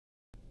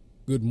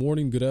Good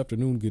morning, good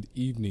afternoon, good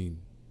evening.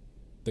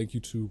 Thank you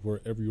to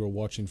wherever you are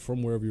watching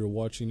from, wherever you're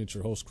watching. It's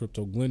your host,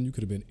 Crypto Glenn. You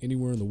could have been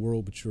anywhere in the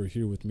world, but you're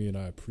here with me, and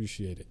I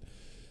appreciate it.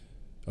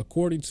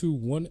 According to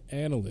one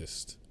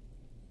analyst,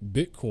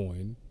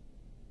 Bitcoin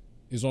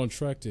is on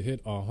track to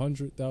hit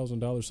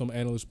 $100,000. Some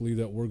analysts believe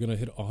that we're going to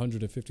hit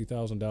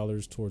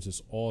 $150,000 towards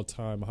its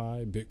all-time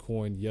high.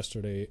 Bitcoin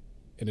yesterday,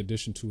 in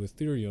addition to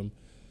Ethereum,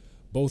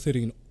 both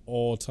hitting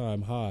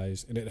all-time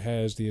highs, and it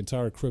has the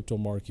entire crypto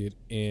market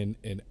in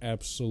an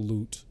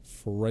absolute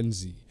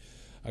frenzy.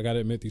 I got to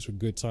admit, these are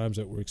good times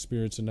that we're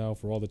experiencing now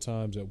for all the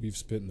times that we've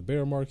spent in the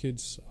bear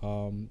markets.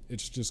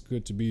 It's just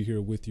good to be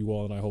here with you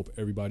all, and I hope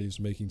everybody is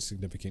making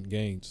significant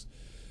gains.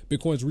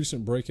 Bitcoin's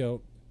recent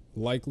breakout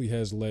likely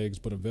has legs,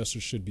 but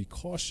investors should be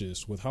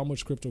cautious with how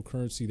much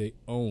cryptocurrency they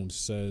own,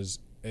 says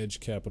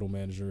Edge Capital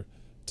Manager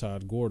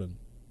Todd Gordon.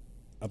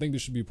 I think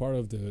this should be part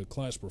of the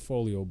client's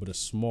portfolio, but a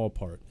small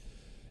part.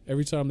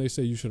 Every time they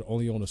say you should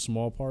only own a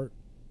small part,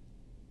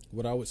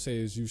 what I would say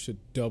is you should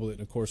double it.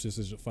 And of course, this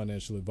isn't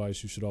financial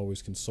advice. You should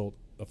always consult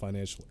a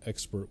financial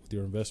expert with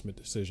your investment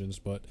decisions.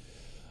 But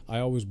I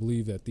always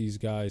believe that these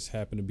guys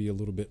happen to be a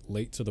little bit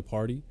late to the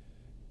party.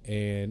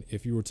 And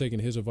if you were taking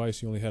his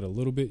advice, you only had a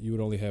little bit, you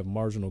would only have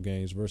marginal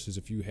gains, versus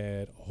if you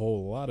had a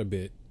whole lot of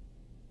bit,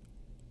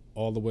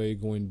 all the way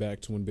going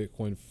back to when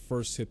Bitcoin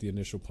first hit the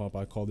initial pump.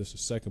 I call this a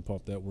second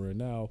pump that we're in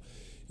now.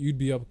 You'd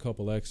be up a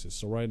couple X's.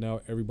 So right now,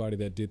 everybody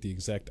that did the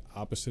exact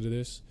opposite of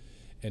this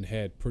and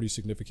had pretty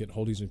significant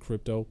holdings in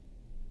crypto,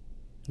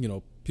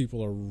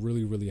 people are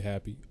really, really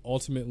happy.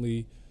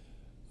 Ultimately,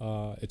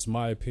 it's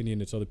my opinion,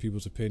 it's other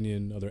people's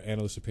opinion, other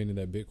analysts' opinion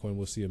that Bitcoin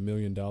will see $1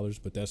 million,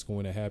 but that's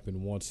going to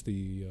happen once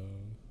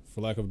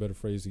for lack of a better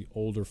phrase, the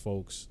older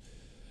folks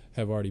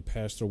have already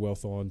passed their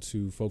wealth on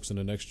to folks in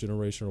the next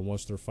generation, or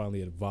once they're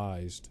finally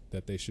advised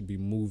that they should be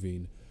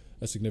moving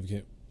a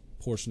significant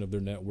portion of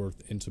their net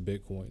worth into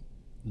Bitcoin.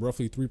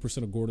 Roughly 3%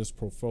 of Gordon's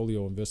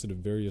portfolio invested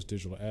in various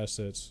digital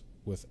assets,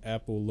 with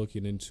Apple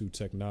looking into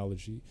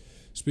technology.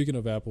 Speaking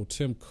of Apple,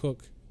 Tim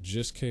Cook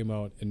just came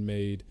out and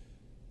made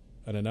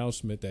an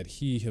announcement that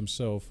he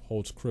himself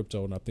holds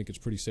crypto, and I think it's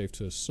pretty safe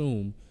to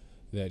assume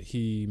that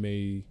he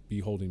may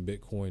be holding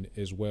Bitcoin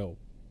as well.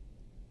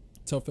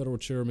 Tell Federal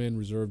Chairman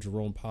Reserve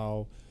Jerome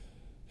Powell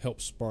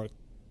helped spark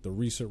the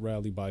recent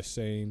rally by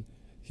saying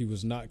he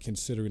was not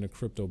considering a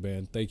crypto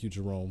ban. Thank you,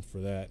 Jerome, for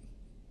that,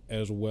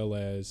 as well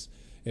as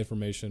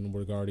information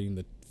regarding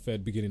the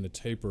Fed beginning to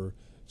taper,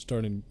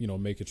 starting,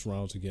 make its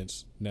rounds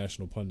against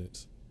national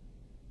pundits.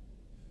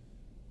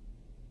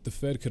 The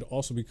Fed could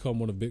also become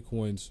one of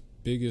Bitcoin's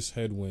biggest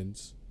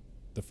headwinds,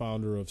 the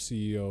founder of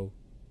CEO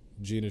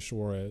Gina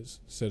Suarez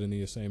said in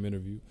the same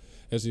interview.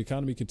 As the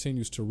economy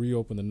continues to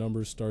reopen, the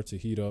numbers start to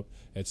heat up.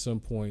 At some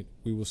point,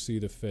 we will see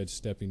the Fed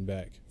stepping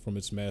back from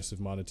its massive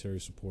monetary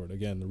support.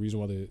 Again, the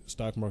reason why the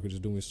stock market is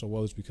doing so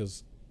well is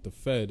because the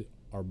Fed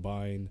are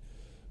buying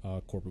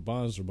corporate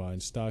bonds, they're buying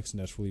stocks, and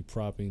that's really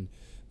propping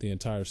the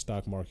entire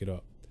stock market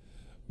up.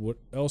 What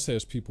else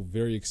has people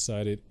very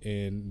excited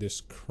in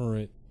this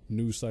current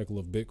news cycle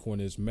of Bitcoin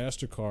is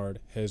MasterCard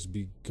has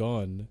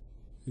begun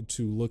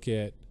to look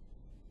at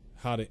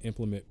how to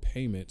implement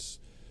payments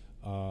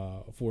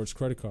for its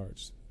credit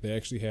cards. They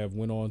actually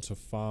went on to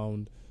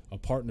found a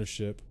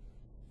partnership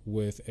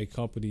with a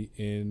company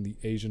in the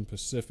Asian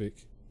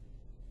Pacific.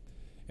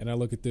 And I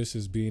look at this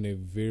as being a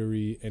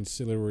very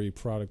ancillary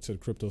product to the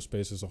crypto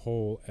space as a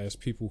whole, as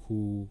people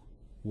who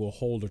will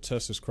hold or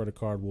test this credit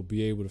card will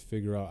be able to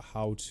figure out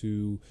how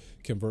to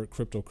convert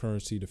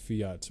cryptocurrency to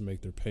fiat to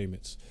make their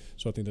payments.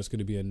 So I think that's going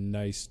to be a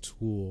nice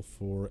tool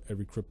for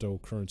every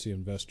cryptocurrency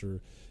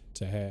investor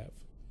to have.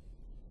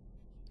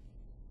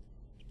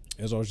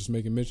 As I was just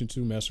making mention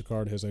to,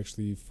 MasterCard has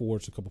actually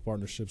forged a couple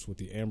partnerships with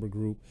the Amber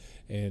Group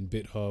and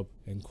BitHub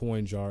and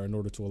CoinJar in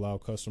order to allow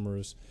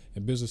customers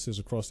and businesses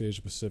across the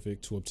Asia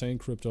Pacific to obtain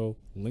crypto,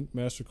 link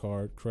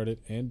MasterCard,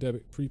 credit, and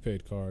debit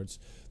prepaid cards,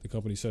 the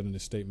company said in a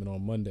statement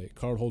on Monday.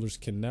 Cardholders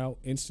can now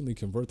instantly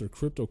convert their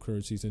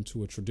cryptocurrencies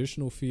into a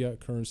traditional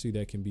fiat currency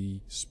that can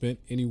be spent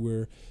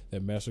anywhere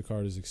that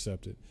MasterCard is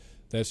accepted.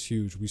 That's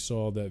huge. We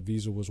saw that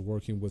Visa was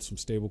working with some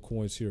stable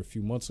coins here a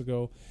few months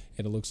ago,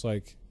 and it looks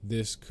like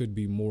this could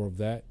be more of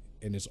that.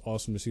 And it's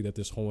awesome to see that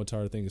this whole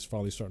entire thing is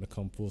finally starting to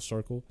come full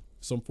circle.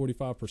 Some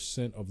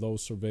 45% of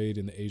those surveyed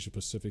in the Asia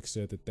Pacific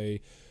said that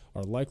they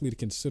are likely to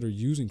consider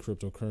using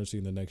cryptocurrency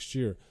in the next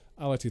year.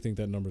 I like to think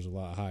that number is a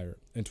lot higher.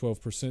 And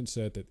 12%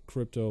 said that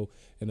crypto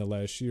in the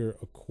last year,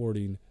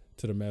 according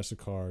to the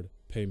MasterCard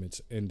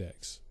Payments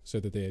Index,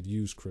 said that they had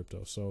used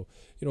crypto. So,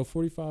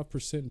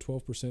 45% and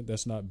 12%,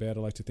 that's not bad.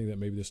 I like to think that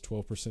maybe this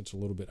 12% is a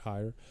little bit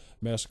higher.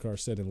 MasterCard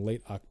said in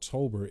late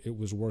October it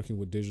was working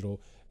with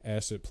digital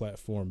asset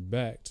platform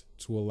Bakkt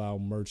to allow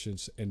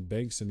merchants and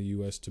banks in the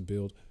U.S. to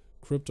build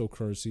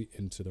cryptocurrency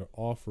into their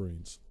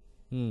offerings.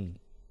 Knowing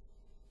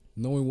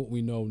what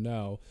we know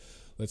now,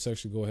 let's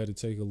actually go ahead and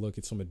take a look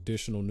at some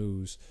additional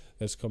news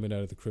that's coming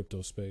out of the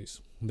crypto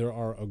space. There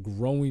are a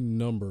growing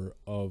number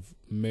of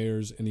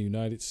mayors in the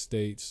United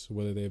States,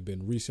 whether they have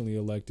been recently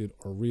elected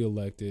or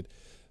re-elected,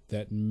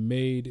 that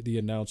made the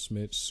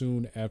announcement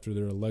soon after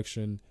their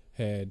election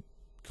had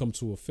come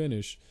to a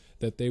finish,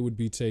 that they would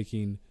be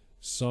taking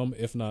some,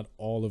 if not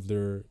all, of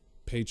their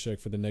paycheck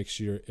for the next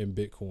year in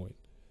Bitcoin.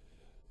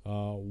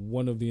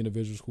 One of the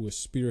individuals who is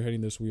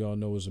spearheading this, we all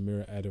know, is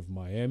Amir out of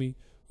Miami,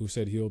 who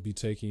said he'll be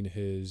taking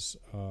his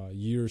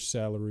year's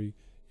salary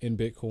in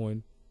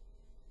Bitcoin.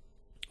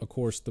 Of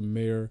course, the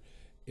mayor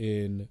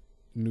in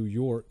New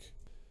York,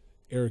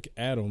 Eric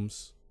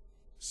Adams,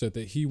 said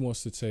that he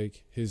wants to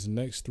take his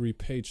next 3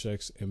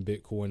 paychecks in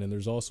Bitcoin. And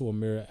there's also a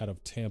mayor out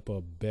of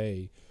Tampa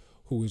Bay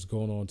who is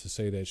going on to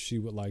say that she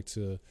would like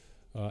to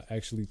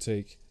actually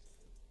take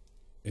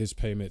his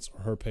payments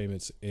or her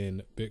payments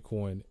in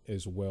Bitcoin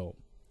as well.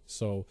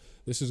 So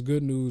this is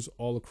good news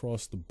all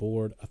across the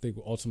board. I think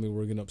ultimately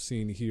we're going to end up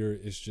seeing here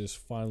is just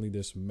finally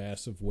this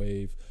massive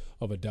wave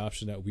of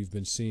adoption that we've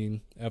been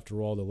seeing.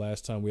 After all, the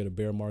last time we had a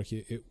bear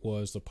market, it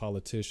was the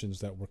politicians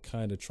that were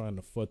kind of trying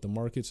to flood the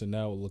markets, and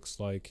now it looks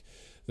like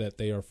that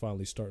they are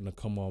finally starting to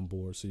come on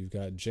board. So you've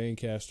got Jane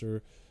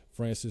Castor,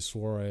 Francis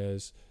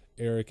Suarez,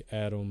 Eric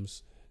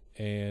Adams,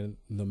 and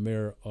the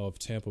mayor of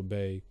Tampa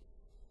Bay,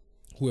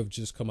 who have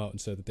just come out and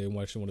said that they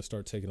actually want to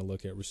start taking a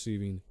look at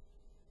receiving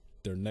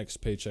their next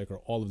paycheck or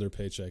all of their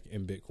paycheck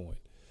in Bitcoin.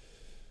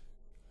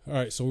 All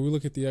right, so when we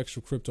look at the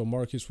actual crypto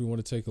markets, we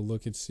want to take a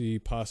look and see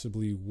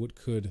possibly what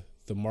could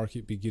the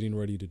market be getting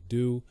ready to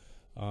do.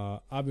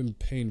 I've been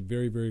paying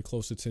very, very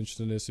close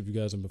attention to this. If you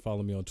guys have been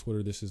following me on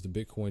Twitter, this is the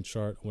Bitcoin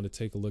chart. I want to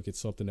take a look at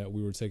something that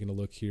we were taking a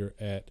look here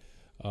at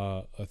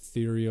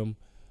Ethereum.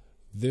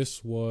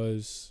 This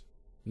was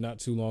not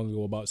too long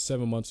ago, about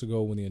 7 months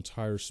ago, when the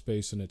entire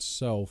space in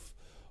itself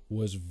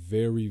was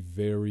very,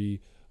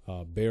 very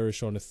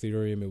bearish on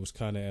Ethereum. It was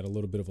kind of at a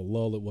little bit of a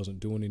lull. It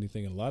wasn't doing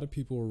anything. And a lot of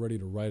people were ready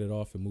to write it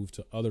off and move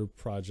to other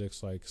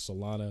projects like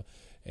Solana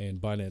and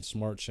Binance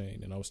Smart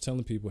Chain. And I was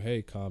telling people,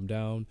 hey, calm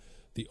down.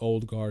 The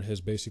old guard has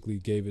basically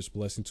gave its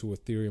blessing to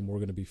Ethereum. We're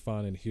going to be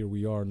fine. And here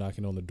we are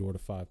knocking on the door to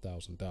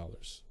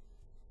 $5,000.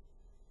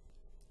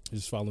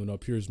 Just following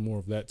up, here's more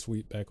of that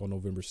tweet back on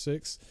November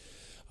 6th.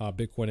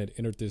 Bitcoin had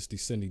entered this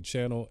descending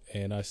channel,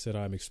 and I said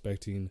I'm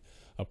expecting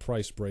a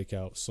price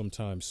breakout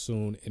sometime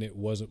soon, and it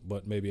wasn't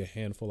but maybe a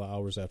handful of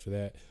hours after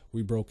that.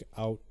 We broke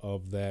out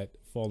of that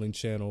falling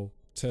channel,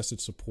 tested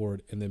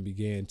support, and then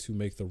began to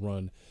make the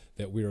run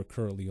that we are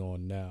currently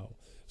on now.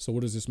 So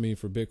what does this mean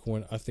for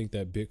Bitcoin? I think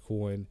that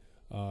Bitcoin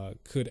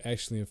could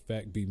actually, in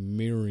fact, be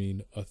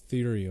mirroring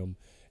Ethereum.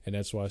 And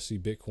that's why I see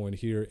Bitcoin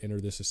here enter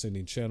this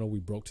ascending channel.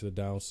 We broke to the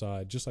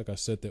downside, just like I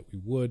said that we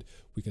would.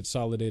 We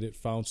consolidated,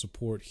 found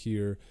support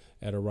here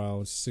at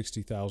around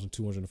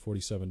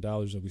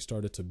 $60,247, and we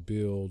started to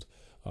build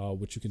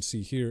what you can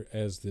see here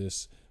as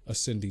this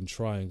ascending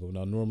triangle.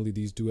 Now, normally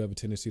these do have a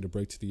tendency to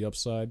break to the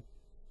upside.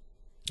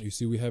 You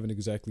see, we haven't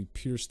exactly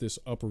pierced this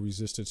upper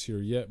resistance here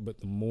yet, but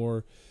the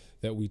more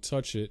that we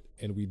touch it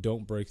and we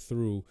don't break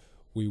through,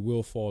 we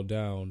will fall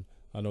down.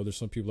 I know there's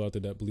some people out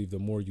there that believe the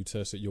more you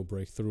test it, you'll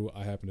break through.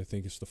 I happen to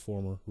think it's the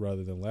former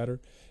rather than latter.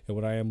 And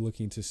what I am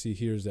looking to see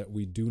here is that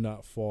we do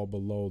not fall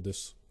below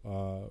this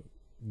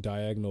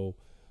diagonal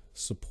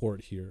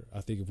support here.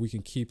 I think if we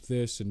can keep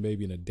this, and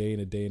maybe in a day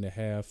and a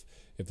half,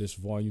 if this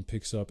volume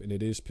picks up, and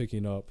it is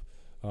picking up,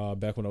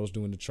 back when I was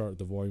doing the chart,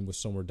 the volume was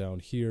somewhere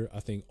down here. I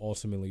think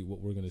ultimately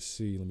what we're going to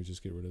see, let me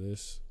just get rid of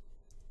this.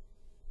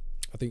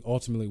 I think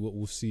ultimately what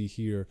we'll see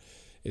here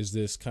is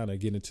this kind of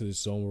get into this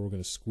zone where we're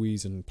going to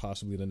squeeze in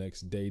possibly the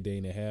next day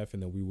and a half,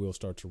 and then we will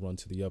start to run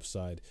to the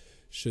upside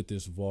should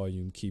this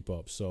volume keep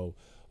up. So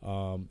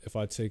if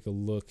I take a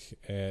look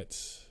at,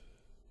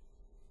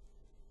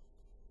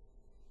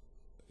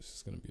 this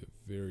is going to be a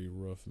very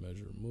rough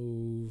measure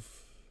move.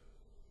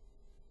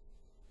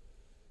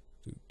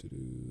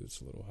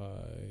 It's a little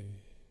high.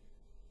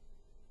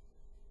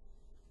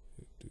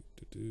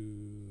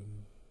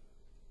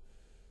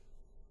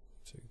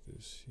 Take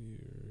this here.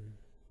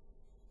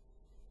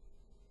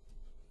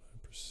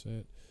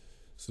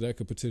 So that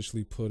could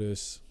potentially put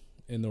us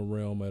in the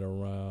realm at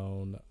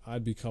around,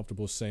 I'd be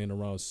comfortable saying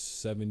around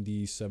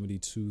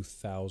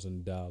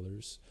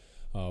 $72,000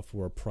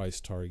 for a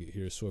price target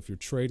here. So if you're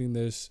trading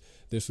this,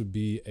 this would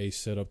be a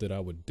setup that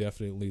I would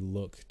definitely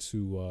look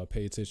to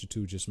pay attention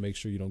to. Just make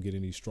sure you don't get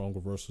any strong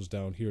reversals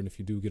down here. And if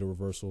you do get a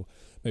reversal,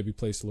 maybe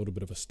place a little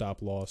bit of a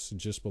stop loss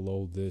just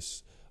below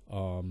this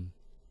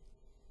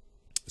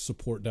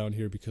support down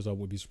here, because I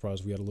would be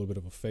surprised if we had a little bit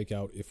of a fake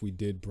out if we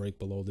did break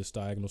below this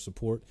diagonal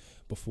support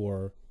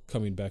before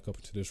coming back up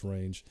into this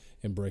range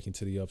and breaking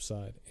to the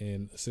upside.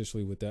 And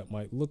essentially what that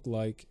might look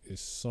like is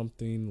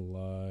something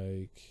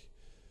like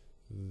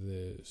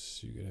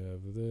this. You could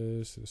have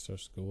this, it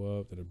starts to go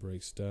up, then it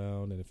breaks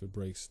down, and if it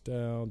breaks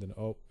down, then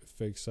it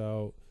fakes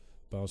out,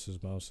 bounces,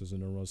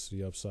 and then runs to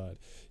the upside.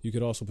 You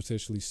could also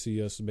potentially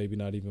see us maybe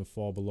not even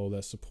fall below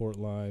that support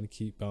line,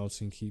 keep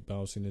bouncing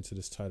into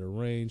this tighter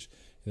range,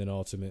 and then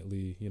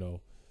ultimately, you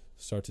know,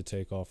 start to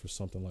take off or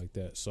something like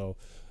that. So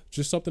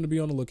just something to be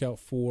on the lookout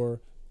for.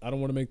 I don't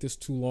want to make this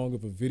too long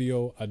of a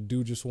video. I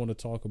do just want to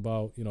talk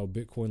about, you know,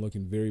 Bitcoin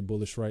looking very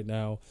bullish right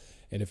now.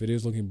 And if it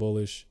is looking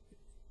bullish,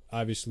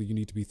 obviously you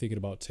need to be thinking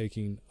about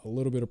taking a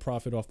little bit of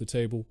profit off the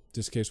table.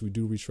 Just in case we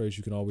do retrace,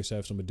 you can always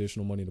have some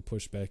additional money to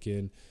push back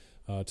in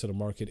to the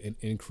market and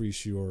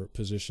increase your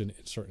position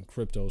in certain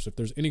cryptos. If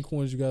there's any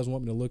coins you guys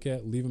want me to look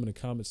at, leave them in the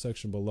comment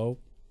section below.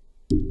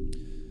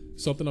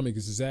 Something I'm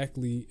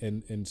exactly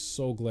and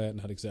so glad,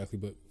 not exactly,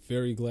 but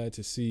very glad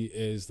to see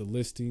is the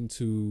listing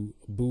to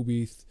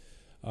BoobETH,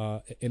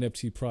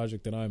 NFT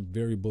project that I'm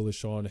very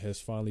bullish on,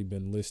 has finally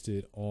been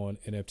listed on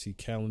NFT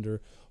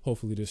Calendar.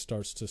 Hopefully this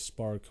starts to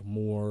spark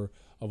more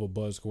of a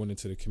buzz going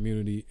into the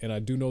community. And I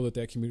do know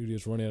that community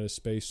is running out of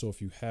space. So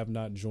if you have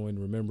not joined,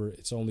 remember,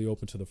 it's only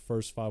open to the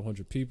first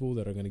 500 people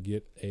that are going to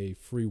get a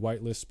free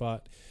whitelist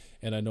spot.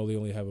 And I know they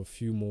only have a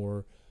few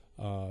more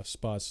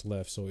spots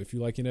left. So if you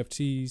like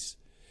NFTs,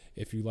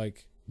 if you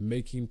like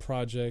making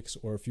projects,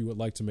 or if you would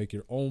like to make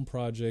your own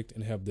project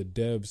and have the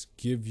devs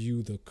give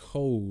you the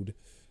code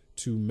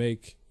to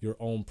make your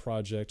own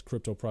project,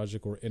 crypto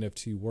project, or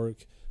NFT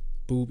work,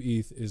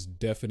 BoobETH is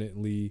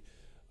definitely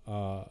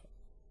the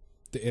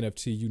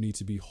NFT you need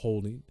to be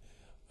holding.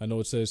 I know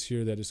it says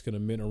here that it's going to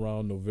mint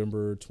around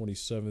November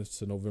 27th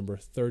to November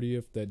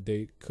 30th. That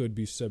date could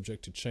be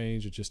subject to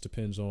change. It just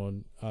depends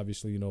on,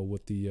 obviously,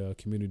 what the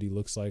community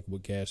looks like,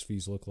 what gas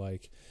fees look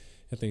like,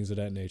 and things of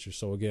that nature.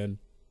 So again,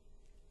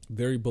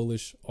 very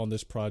bullish on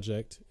this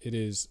project. It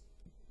is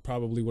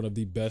probably one of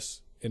the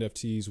best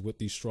NFTs with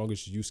the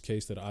strongest use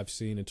case that I've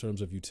seen in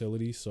terms of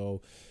utility.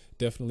 So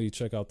definitely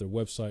check out their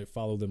website,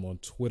 follow them on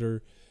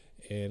Twitter,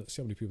 and let's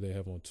see how many people they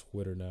have on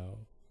Twitter now.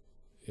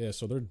 Yeah,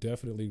 so they're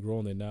definitely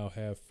growing. They now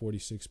have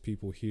 46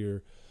 people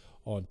here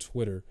on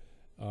Twitter,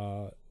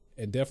 and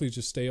definitely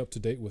just stay up to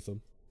date with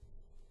them,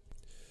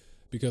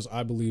 because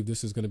I believe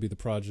this is going to be the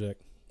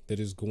project that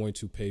is going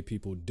to pay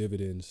people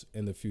dividends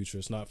in the future.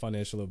 It's not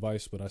financial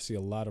advice, but I see a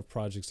lot of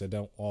projects that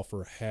don't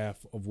offer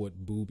half of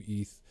what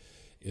BoobETH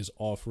is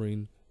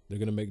offering. They're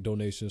going to make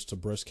donations to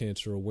breast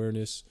cancer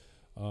awareness,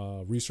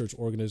 research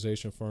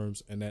organization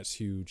firms, and that's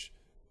huge.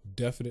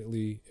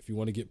 Definitely, if you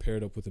want to get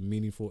paired up with a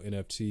meaningful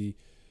NFT,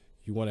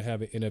 you want to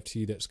have an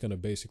NFT that's going to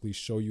basically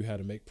show you how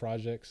to make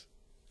projects,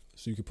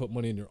 so you can put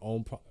money in your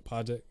own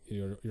project,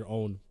 in your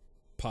own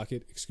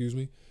pocket, excuse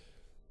me.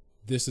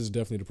 This is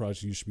definitely the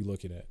project you should be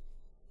looking at.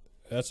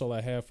 That's all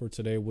I have for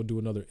today. We'll do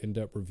another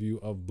in-depth review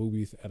of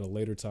BoobETH at a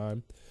later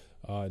time.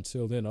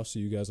 Until then, I'll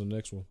see you guys on the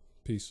next one.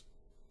 Peace.